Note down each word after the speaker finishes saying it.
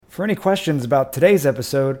For any questions about today's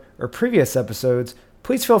episode or previous episodes,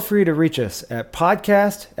 please feel free to reach us at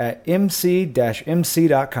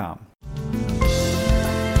podcast@mc-mc.com.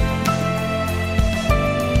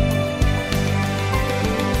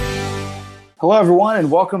 Hello, everyone,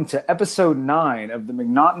 and welcome to episode 9 of the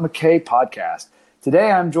McNaughton McKay podcast.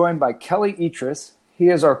 Today, I'm joined by Kelly Etris. He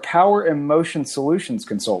is our Power and Motion Solutions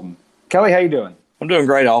consultant. Kelly, how you doing? I'm doing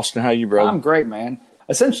great, Austin. How are you, brother? I'm great, man.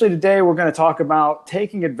 Essentially, today we're going to talk about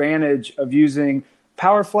taking advantage of using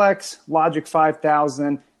PowerFlex, Logic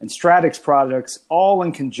 5000, and Stratix products all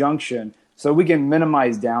in conjunction so we can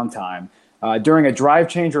minimize downtime during a drive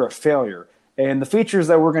change or a failure. And the features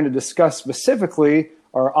that we're going to discuss specifically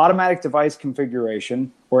are automatic device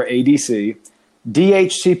configuration, or ADC,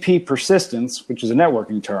 DHCP persistence, which is a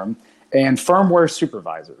networking term, and firmware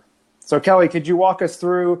supervisor. So, Kelly, could you walk us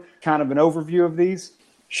through kind of an overview of these?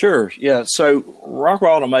 Sure, yeah. So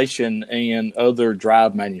Rockwell Automation and other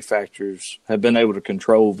drive manufacturers have been able to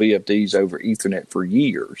control VFDs over Ethernet for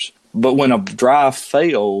years. But when a drive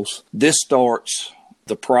fails, this starts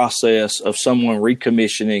the process of someone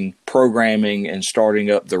recommissioning, programming, and starting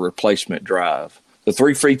up the replacement drive. The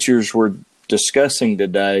 3 features we're discussing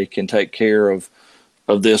today can take care of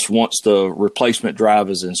this once the replacement drive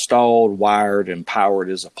is installed, wired, and powered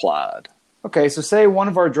is applied. Okay, so say one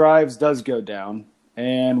of our drives does go down,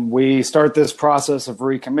 and we start this process of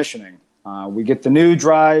recommissioning. We get the new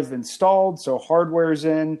drive installed, so hardware's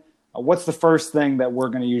in. What's the first thing that we're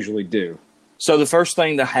going to usually do? So the first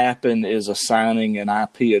thing to happen is assigning an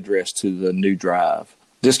IP address to the new drive.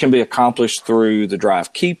 This can be accomplished through the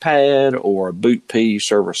drive keypad or a BootP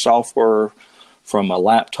server software from a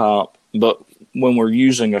laptop. But when we're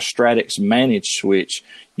using a Stratix managed switch,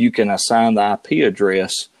 you can assign the IP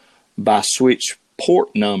address by switch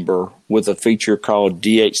port number with a feature called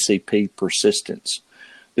DHCP persistence.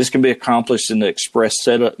 This can be accomplished in the express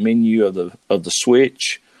setup menu of the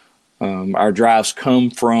switch. Our drives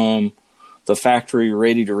come from the factory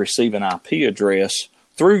ready to receive an IP address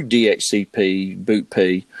through DHCP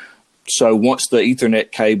BootP. So once the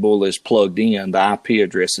Ethernet cable is plugged in, the IP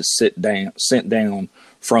address is sent down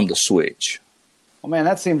from the switch. Well, man,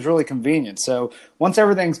 that seems really convenient. So once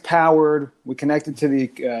everything's powered, we connect it to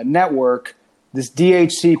the network. This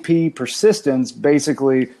DHCP persistence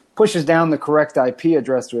basically pushes down the correct IP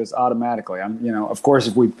address to us automatically. Of course,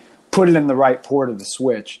 if we put it in the right port of the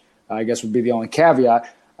switch, I guess would be the only caveat.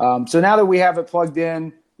 So now that we have it plugged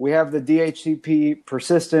in, we have the DHCP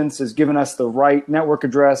persistence has given us the right network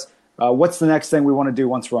address. What's the next thing we want to do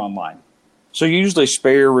once we're online? So usually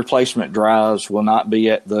spare replacement drives will not be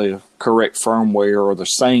at the correct firmware or the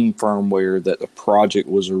same firmware that the project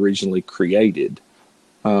was originally created.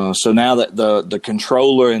 So now that the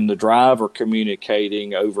controller and the drive are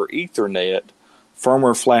communicating over Ethernet,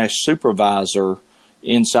 firmware flash supervisor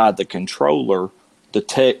inside the controller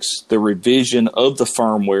detects the revision of the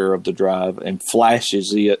firmware of the drive and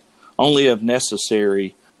flashes it only if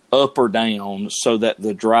necessary up or down so that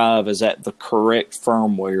the drive is at the correct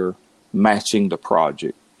firmware matching the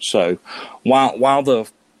project. So while the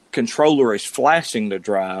controller is flashing the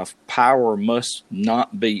drive, power must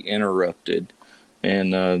not be interrupted.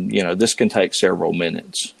 And, this can take several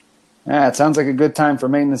minutes. Yeah, it sounds like a good time for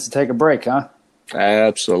maintenance to take a break, huh?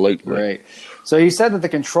 Absolutely. Great. So you said that the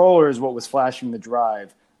controller is what was flashing the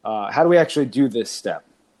drive. How do we actually do this step?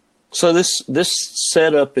 So this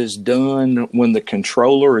setup is done when the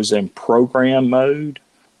controller is in program mode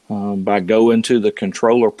by going to the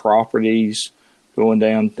controller properties, going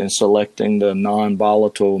down and selecting the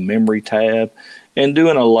non-volatile memory tab, and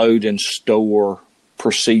doing a load and store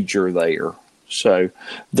procedure there. So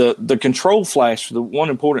the control flash, the one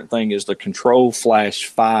important thing is the control flash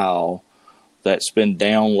file that's been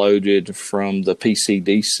downloaded from the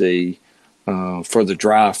PCDC for the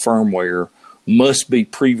drive firmware must be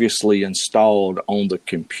previously installed on the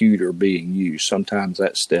computer being used. Sometimes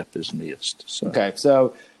that step is missed. So. Okay,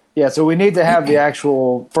 so we need to have the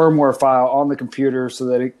actual firmware file on the computer so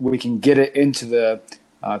that we can get it into the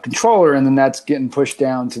controller, and then that's getting pushed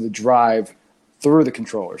down to the drive through the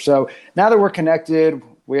controller. So now that we're connected,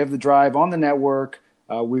 we have the drive on the network.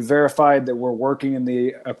 We verified that we're working in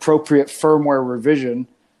the appropriate firmware revision.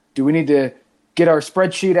 Do we need to get our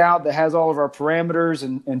spreadsheet out that has all of our parameters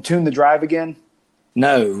and tune the drive again?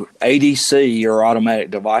 No, ADC or automatic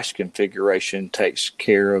device configuration takes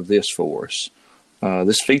care of this for us.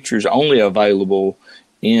 This feature is only available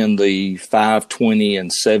in the 520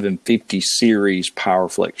 and 750 series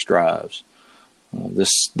PowerFlex drives.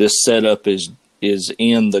 This setup is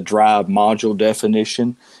in the drive module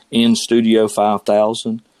definition in Studio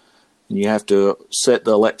 5000. And you have to set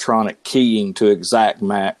the electronic keying to exact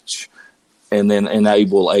match and then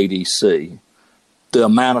enable ADC. The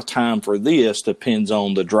amount of time for this depends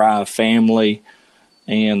on the drive family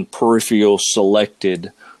and peripheral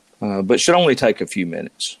selected, but should only take a few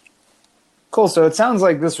minutes. Cool. So it sounds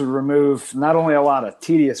like this would remove not only a lot of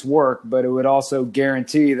tedious work, but it would also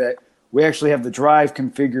guarantee that we actually have the drive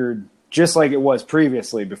configured just like it was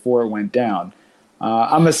previously before it went down.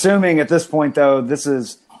 I'm assuming at this point, though, this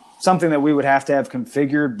is something that we would have to have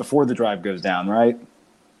configured before the drive goes down, right?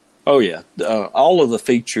 Oh, yeah. All of the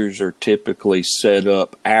features are typically set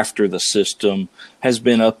up after the system has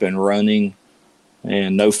been up and running,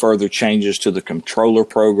 and no further changes to the controller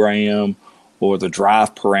program or the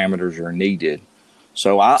drive parameters are needed.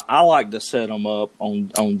 So I like to set them up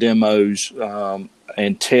on demos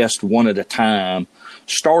and test one at a time,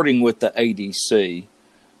 starting with the ADC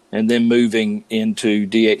and then moving into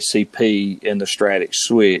DHCP and the Stratix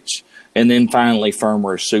switch, and then finally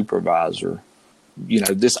firmware supervisor.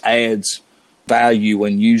 This adds value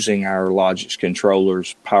when using our Logix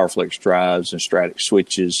controllers, PowerFlex drives, and Stratix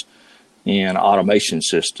switches in automation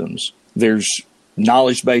systems. There's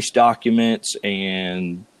knowledge-based documents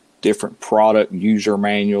and different product user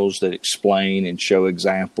manuals that explain and show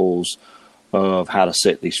examples of how to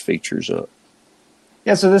set these features up.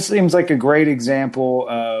 Yeah, so this seems like a great example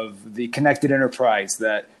of the connected enterprise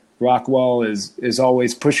that Rockwell is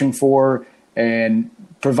always pushing for and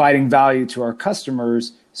providing value to our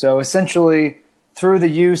customers. So essentially, through the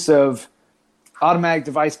use of automatic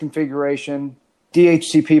device configuration,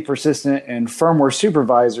 DHCP persistent, and firmware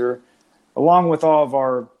supervisor, along with all of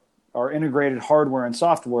our integrated hardware and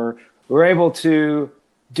software, we're able to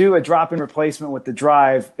do a drop-in replacement with the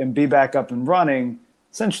drive and be back up and running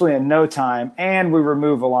essentially in no time, and we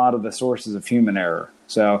remove a lot of the sources of human error.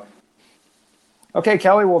 So, okay,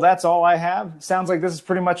 Kelly, well, that's all I have. Sounds like this is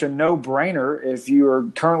pretty much a no-brainer if you are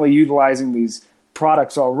currently utilizing these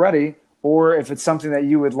products already, or if it's something that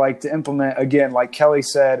you would like to implement. Again, like Kelly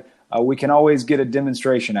said, we can always get a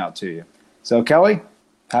demonstration out to you. So, Kelly,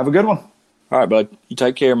 have a good one. All right, bud. You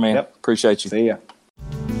take care, man. Yep. Appreciate you. See ya.